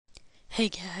Hey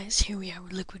guys, here we are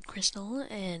with Liquid Crystal,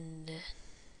 and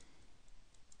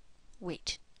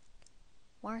wait,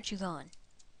 why aren't you gone?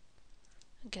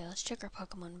 Okay, let's check our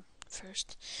Pokemon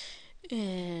first,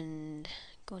 and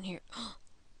go in here.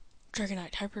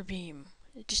 Dragonite Hyper Beam.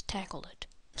 It just tackled it.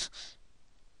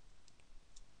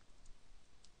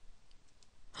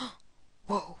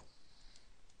 Whoa.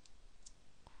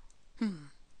 Hmm.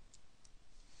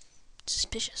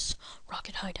 Suspicious.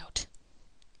 Rocket Hideout.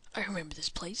 I remember this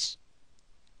place.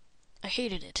 I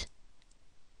hated it.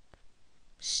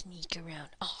 Sneak around.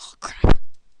 Oh crap.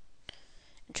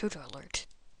 Intruder alert.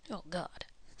 Oh god.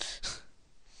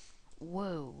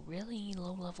 Whoa, really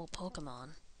low-level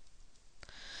Pokemon.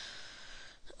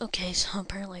 Okay, so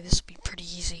apparently this will be pretty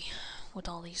easy with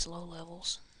all these low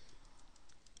levels.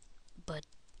 But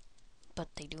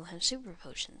they do have super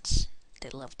potions. They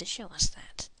love to show us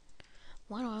that.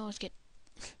 Why do I always get...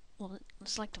 Well,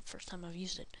 it's like the first time I've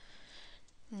used it.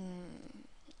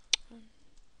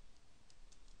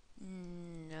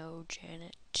 No,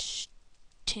 Janet.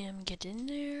 Tim, get in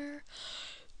there.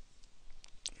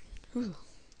 Ooh.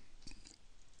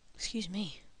 Excuse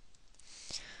me.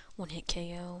 One hit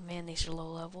KO. Man, these are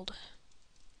low leveled.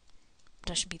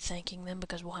 But I should be thanking them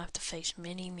because we'll have to face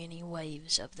many, many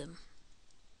waves of them.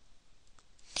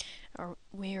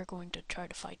 We are going to try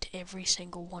to fight every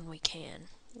single one we can.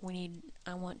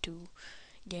 I want to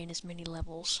gain as many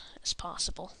levels as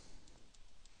possible.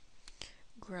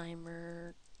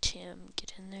 Grimer, Tim,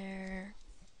 get in there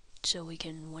so we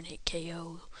can one-hit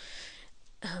KO,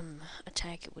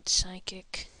 attack it with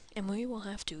Psychic, and we will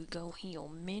have to go heal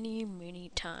many,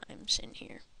 many times in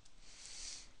here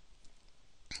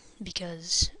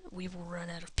because we will run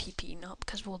out of PP, not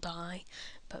because we'll die,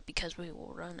 but because we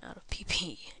will run out of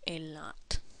PP a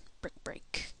lot.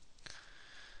 Break.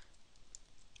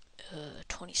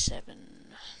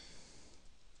 27.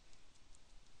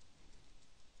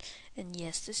 And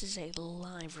yes, this is a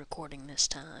live recording this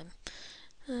time.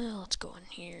 Let's go in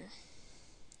here.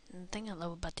 And the thing I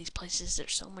love about these places,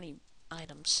 there's so many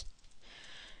items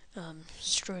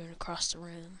strewn across the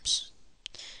rooms.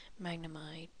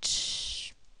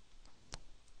 Magnemite.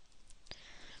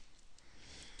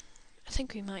 I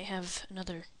think we might have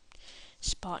another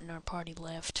spot in our party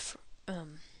left for,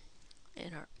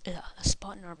 a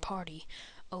spot in our party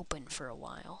open for a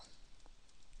while.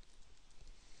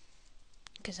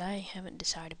 Because I haven't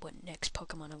decided what next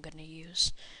Pokemon I'm going to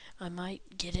use. I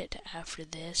might get it after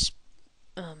this,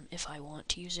 if I want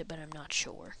to use it, but I'm not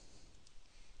sure.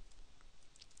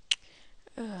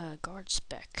 Guard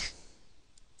Spec.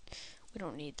 We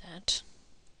don't need that.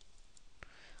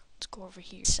 Let's go over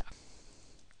here. So,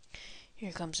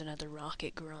 here comes another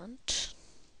Rocket Grunt.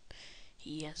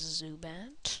 He has a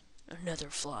Zubat. Another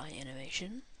fly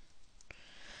animation.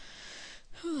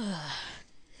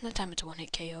 That time it's a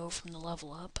one-hit KO from the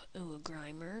level up. Ooh, a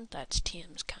Grimer. That's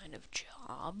Tim's kind of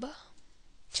job.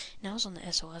 Now I was on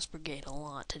the SOS Brigade a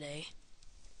lot today.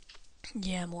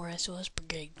 Yeah, more SOS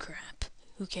Brigade crap.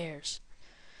 Who cares?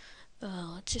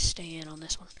 Let's just stay in on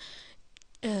this one.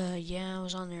 Yeah, I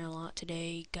was on there a lot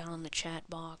today. Got on the chat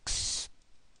box.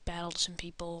 Battled some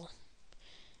people.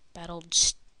 Battled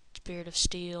Spirit of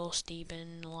Steel,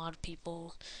 Steven, a lot of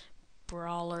people.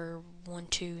 Brawler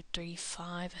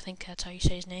 1235, I think that's how you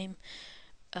say his name.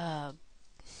 Some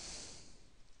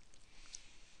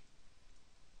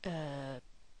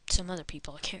other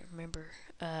people, I can't remember.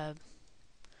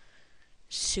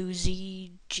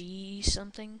 Susie G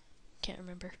something, can't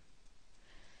remember.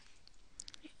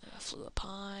 Flew up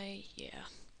high, yeah.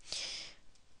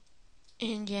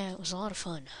 And yeah, it was a lot of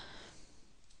fun.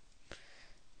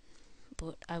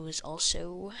 But I was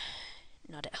also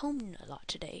not at home a lot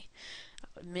today.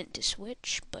 I meant to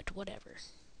switch, but whatever.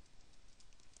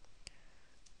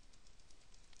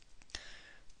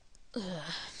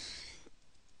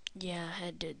 Yeah, I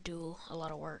had to do a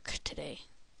lot of work today.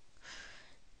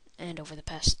 And over the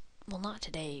past, well, not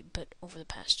today, but over the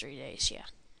past 3 days, yeah.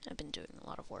 I've been doing a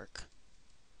lot of work.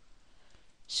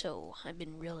 So, I've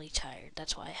been really tired.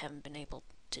 That's why I haven't been able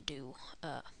to do,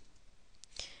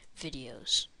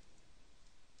 videos.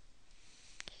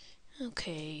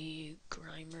 Okay,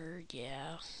 Grimer,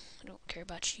 yeah. I don't care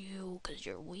about you, because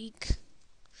you're weak.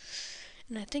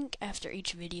 And I think after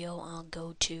each video, I'll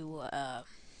go to,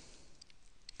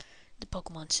 the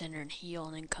Pokemon Center and heal,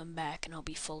 and then come back, and I'll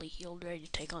be fully healed, ready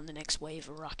to take on the next wave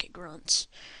of Rocket Grunts.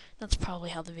 That's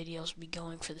probably how the videos will be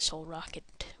going for this whole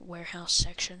Rocket Warehouse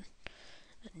section.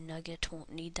 Nugget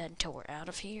won't need that until we're out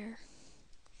of here.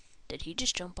 Did he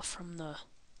just jump from the...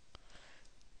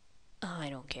 I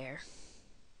don't care.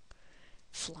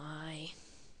 Fly.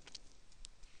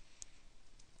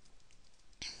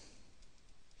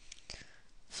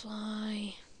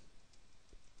 Fly.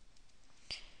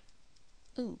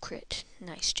 Ooh, crit.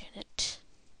 Nice, Janet.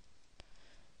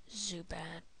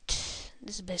 Zubat.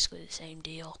 This is basically the same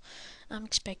deal. I'm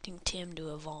expecting Tim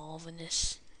to evolve in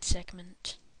this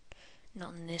segment.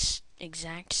 Not in this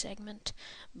exact segment,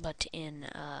 but in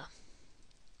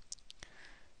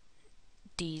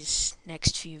these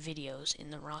next few videos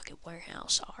in the Rocket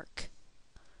Warehouse arc.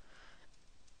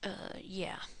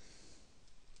 Yeah.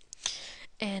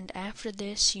 And after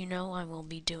this, you know, I will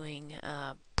be doing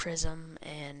Prism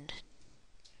and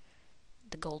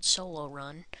the Gold Solo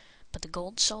Run, but the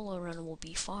Gold Solo Run will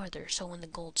be farther, so when the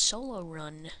Gold Solo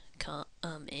Run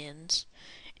ends,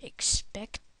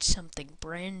 expect something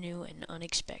brand new and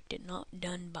unexpected,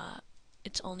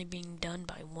 it's only being done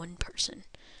by one person,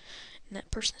 and that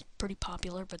person is pretty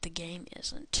popular, but the game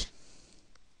isn't.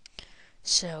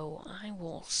 So I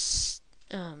will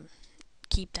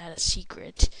keep that a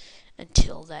secret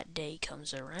until that day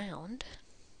comes around,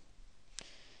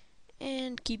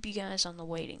 and keep you guys on the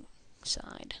waiting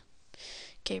side.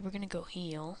 Okay, we're gonna go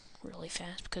heal really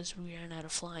fast because we ran out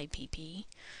of fly PP.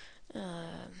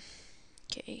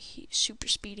 Okay, super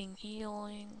speeding,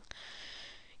 healing.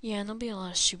 Yeah, and there'll be a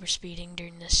lot of super speeding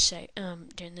during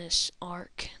this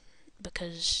arc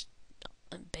because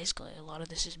basically a lot of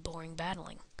this is boring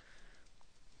battling.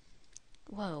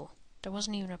 Whoa, there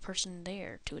wasn't even a person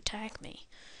there to attack me.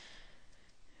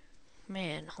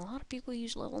 Man, a lot of people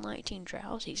use level 19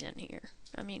 Drowsies in here.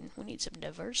 I mean, we need some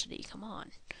diversity, come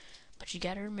on. But you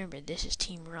gotta remember, this is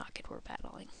Team Rocket we're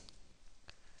battling.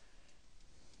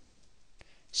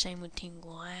 Same with Team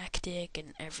Galactic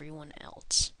and everyone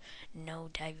else. No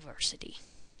diversity.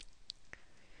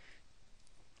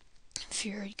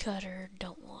 Fury Cutter,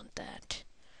 don't want that.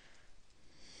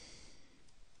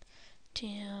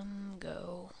 Tim,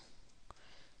 go.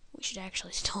 We should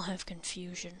actually still have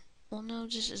Confusion. Well, no,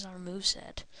 this is our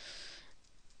moveset.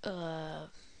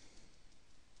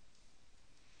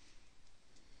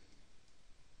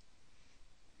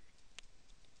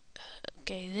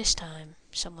 Okay, this time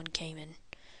someone came and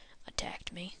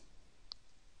attacked me.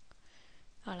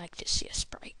 I like to see a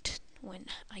sprite when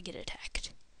I get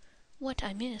attacked. What?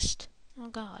 I missed. Oh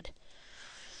god.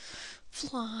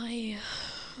 Fly.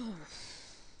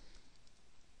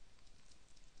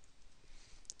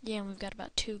 Yeah, and we've got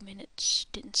about 2 minutes.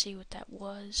 Didn't see what that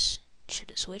was. Should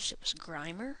have switched. It was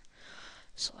Grimer.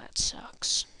 So that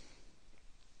sucks.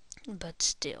 But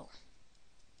still.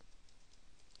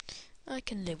 I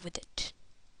can live with it.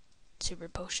 Super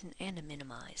Potion and a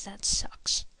Minimize. That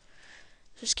sucks.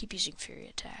 Just keep using Fury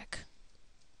Attack.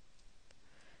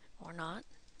 Or not.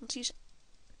 Let's use it.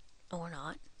 Or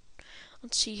not.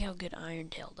 Let's see how good Iron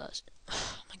Tail does.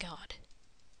 Oh my god.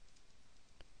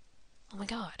 Oh my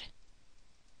god.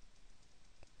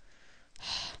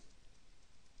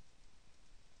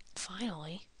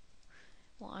 Finally.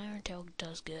 Well, Iron Tail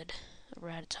does good.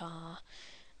 Rattata.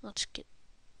 Let's get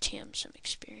Tim some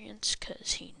experience,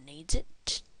 because he needs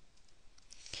it.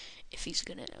 If he's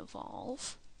gonna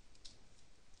evolve.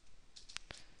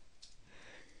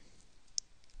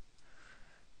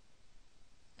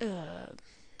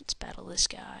 Let's battle this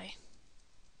guy.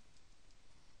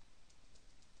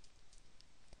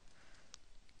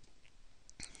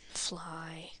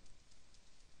 Fly.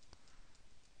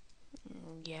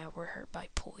 Yeah, we're hurt by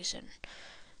poison.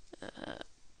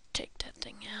 Take that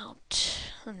thing out.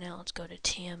 And now let's go to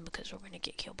Tim because we're going to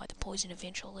get killed by the poison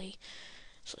eventually.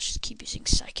 So let's just keep using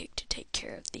Psychic to take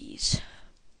care of these.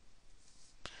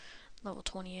 Level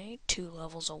 28, 2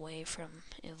 levels away from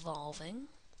evolving.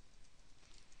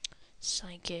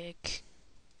 Psychic.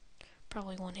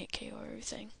 Probably one hit KO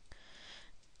everything.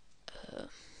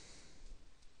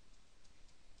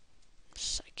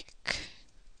 Psychic.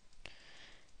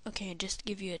 Okay, just to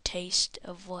give you a taste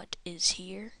of what is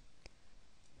here.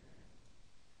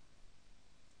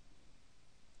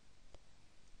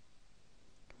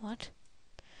 What?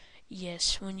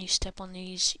 Yes, when you step on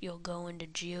these, you'll go into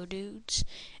Geodudes,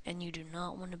 and you do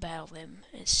not want to battle them.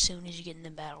 As soon as you get in the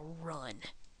battle, run.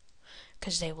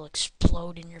 Because they will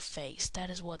explode in your face. That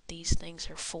is what these things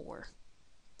are for.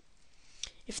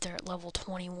 If they're at level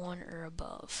 21 or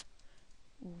above,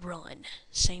 run.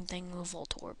 Same thing with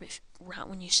Voltorb. Right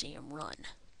when you see him, run.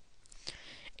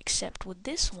 Except with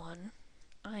this one,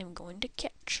 I'm going to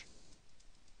catch.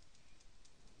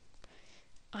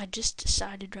 I just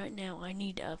decided right now I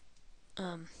need a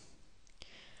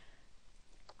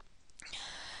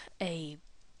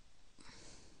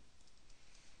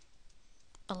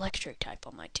electric type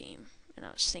on my team, and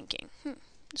I was thinking,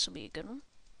 this will be a good one.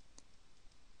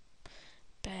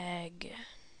 Bag,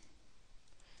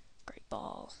 Great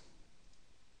Ball.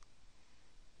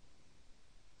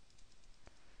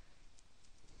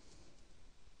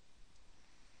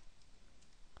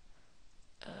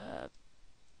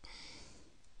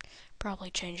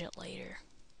 Probably change it later.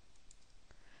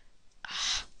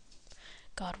 Ah,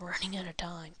 God, we're running out of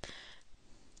time.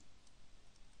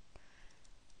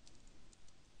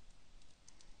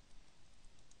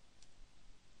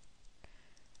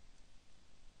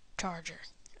 Charger.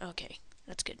 Okay,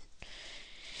 that's good.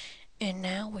 And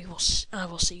now I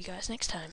will see you guys next time.